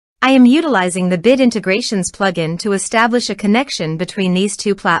I am utilizing the Bid Integrations plugin to establish a connection between these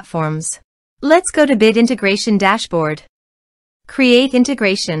two platforms. Let's go to Bid Integration Dashboard. Create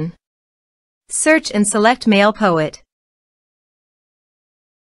Integration. Search and select MailPoet.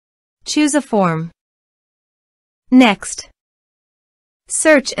 Choose a form. Next.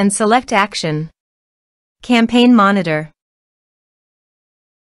 Search and select Action. Campaign Monitor.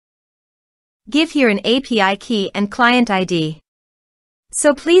 Give here an API key and client ID.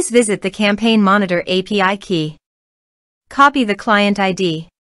 So please visit the Campaign Monitor API key. Copy the client ID.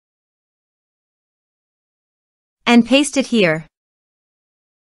 And paste it here.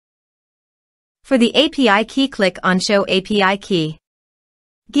 For the API key, click on Show API Key.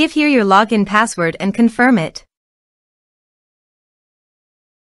 Give here your login password and confirm it.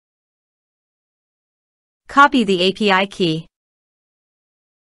 Copy the API key.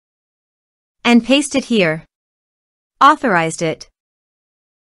 And paste it here. Authorized it.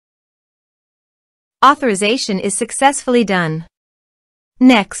 Authorization is successfully done.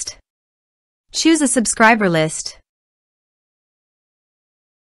 Next. Choose a subscriber list.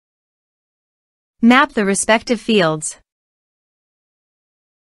 Map the respective fields.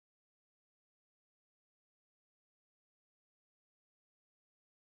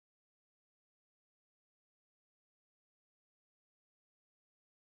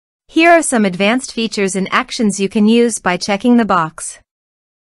 Here are some advanced features and actions you can use by checking the box.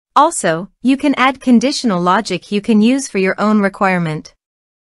 Also, you can add conditional logic you can use for your own requirement.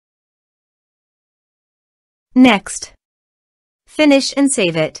 Next. Finish and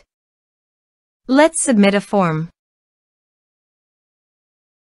save it. Let's submit a form.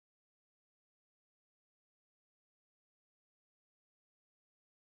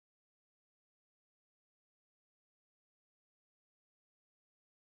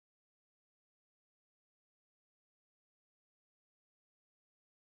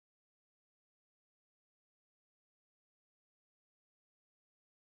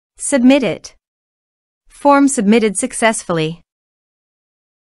 Submit it. Form submitted successfully.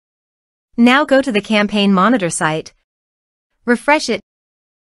 Now go to the Campaign Monitor site, refresh it,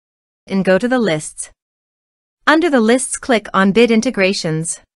 and go to the lists. Under the lists, click on Bid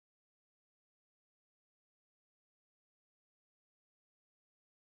Integrations.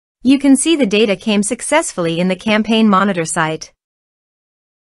 You can see the data came successfully in the Campaign Monitor site.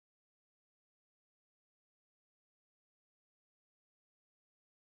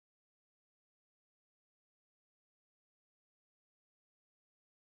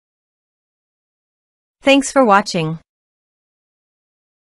 Thanks for watching.